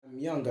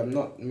young. I'm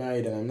not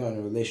married and I'm not in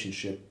a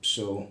relationship.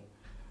 So,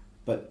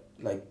 but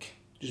like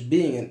just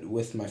being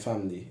with my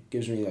family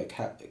gives me like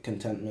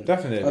contentment.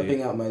 Definitely.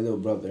 Helping out my little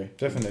brother.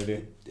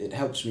 Definitely. It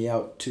helps me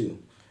out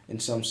too, in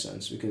some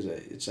sense, because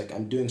it's like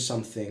I'm doing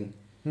something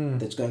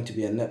that's going to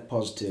be a net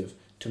positive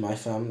to my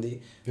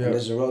family, and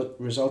as a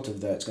result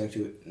of that, it's going to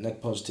be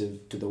net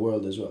positive to the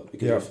world as well.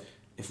 Because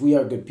if we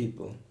are good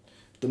people,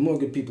 the more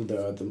good people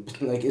there are, the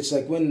like it's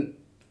like when,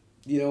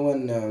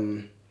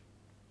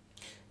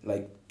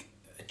 like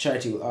a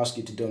charity will ask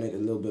you to donate a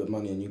little bit of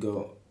money, and you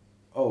go,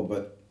 oh,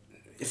 but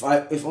if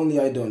only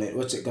I donate,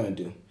 what's it gonna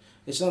do?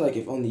 It's not like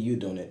if only you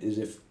donate. Is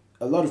if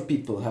a lot of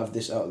people have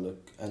this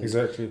outlook and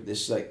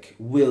this like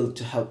will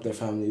to help their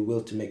family,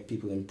 will to make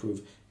people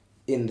improve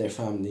in their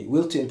family,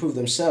 will to improve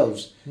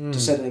themselves, to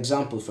set an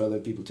example for other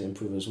people to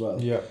improve as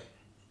well. Yeah.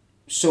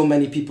 So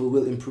many people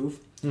will improve.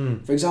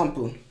 For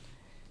example,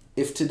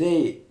 if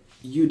today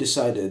you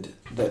decided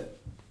that,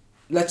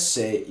 let's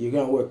say you're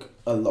gonna work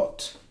a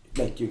lot,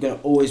 like you're gonna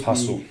always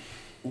hustle. Be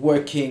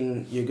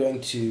working, you're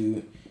going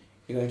to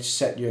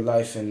set your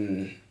life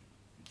and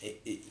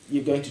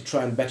you're going to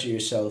try and better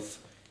yourself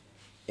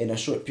in a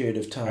short period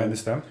of time. I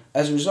understand.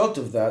 As a result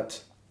of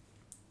that,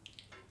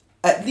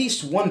 at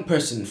least one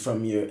person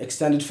from your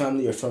extended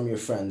family or from your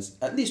friends,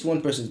 at least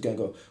one person is going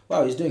to go,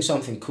 wow, he's doing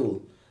something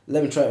cool.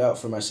 Let me try it out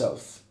for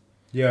myself.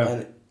 Yeah.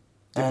 And it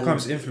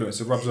becomes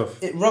influence. It rubs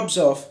off. It rubs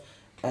off.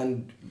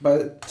 And by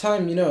the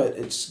time you know it,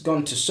 it's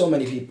gone to so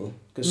many people.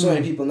 Because so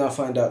many people now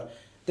find out,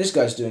 this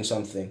guy's doing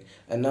something.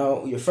 And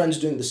now your friend's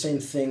doing the same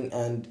thing.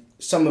 And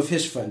some of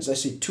his friends, I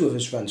see 2 of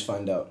his friends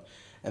find out.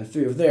 And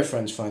 3 of their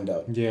friends find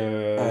out.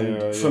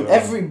 And from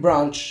every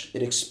branch,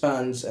 it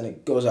expands and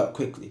it goes out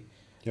quickly.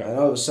 Yeah. And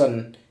all of a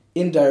sudden,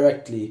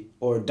 indirectly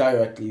or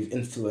directly, you've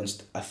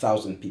influenced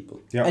 1,000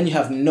 people. Yeah. And you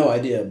have no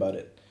idea about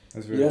it.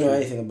 That's very you don't true. know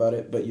anything about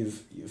it, but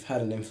you've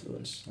had an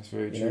influence. That's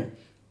very true.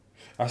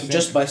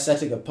 Just by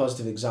setting a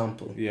positive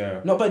example. Yeah.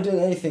 Not by doing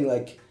anything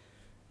like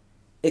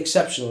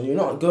exceptional. You're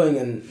not going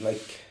and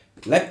like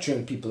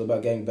lecturing people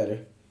about getting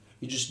better.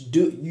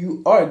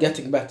 You are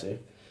getting better.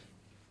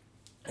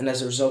 And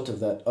as a result of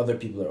that, other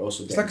people are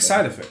also getting better. It's like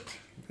a side effect.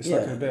 It's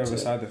like a bit of a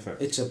side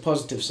effect. It's a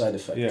positive side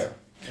effect. Yeah.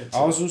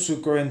 I was also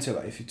going to,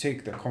 like, if you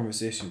take the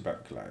conversation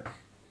back, like,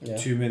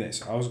 2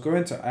 minutes, I was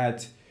going to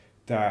add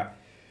that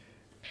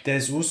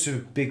there's also a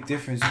big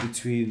difference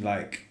between,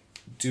 like,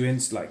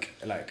 doing,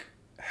 like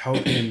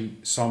helping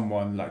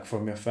someone, like,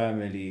 from your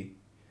family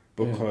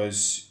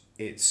because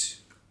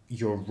it's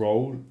your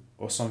role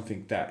or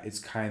something that it's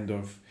kind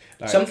of,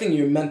 like... Something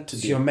you're meant to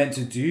do. You're meant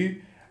to do,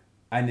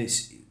 and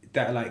it's...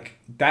 that like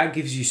that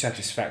gives you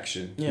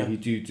satisfaction when you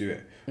do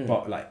it.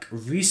 But like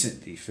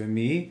recently for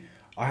me,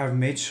 I have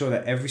made sure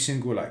that every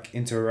single like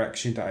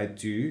interaction that I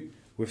do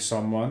with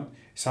someone,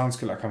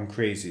 sounds like I'm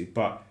crazy,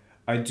 but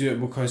I do it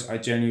because I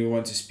genuinely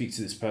want to speak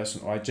to this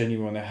person or I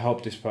genuinely want to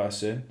help this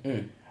person.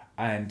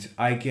 And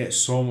I get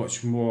so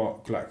much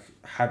more like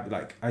happy,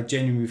 like I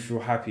genuinely feel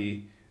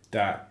happy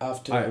that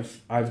after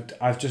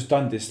I've just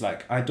done this.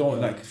 Like I don't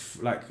like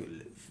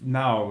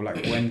now,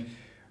 like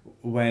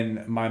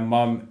when my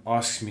mum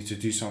asks me to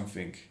do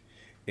something,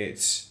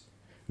 it's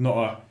not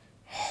a...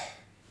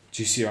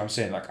 Do you see what I'm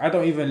saying? Like,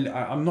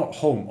 I'm not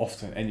home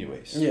often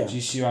anyways. Yeah. Do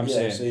you see what I'm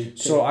saying?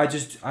 So I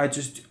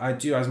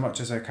do as much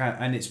as I can,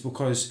 and it's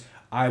because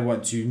I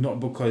want to,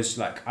 not because,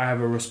 like, I have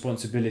a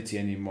responsibility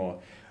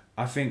anymore.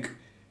 I think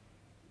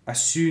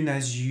as soon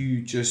as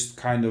you just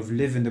kind of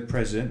live in the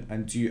present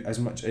and do as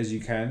much as you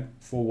can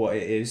for what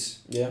it is,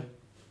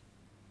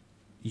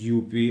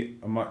 you'll be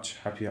a much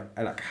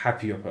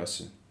happier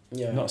person.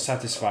 Yeah. Not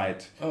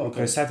satisfied.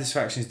 Because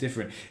satisfaction is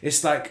different.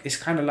 It's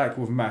kind of like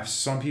with maths.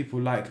 Some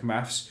people like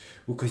maths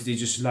because they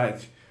just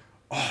like,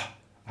 I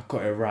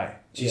got it right.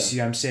 Do you see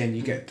what I'm saying?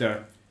 You get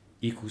the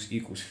equals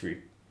 3.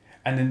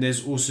 And then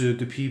there's also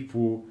the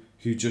people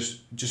who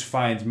just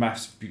find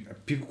maths,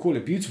 people call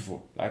it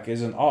beautiful, like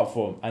it's an art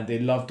form, and they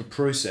love the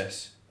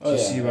process. Do you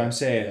see what I'm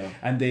saying? Yeah.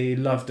 And they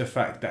love the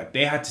fact that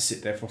they had to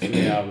sit there for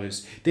 3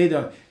 hours. They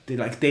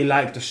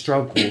like the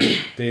struggle.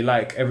 They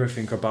like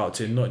everything about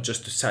it, not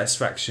just the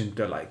satisfaction,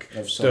 the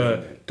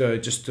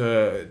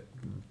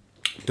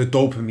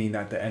dopamine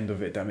at the end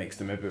of it that makes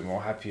them a bit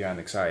more happier and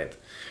excited.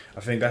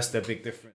 I think that's the big difference.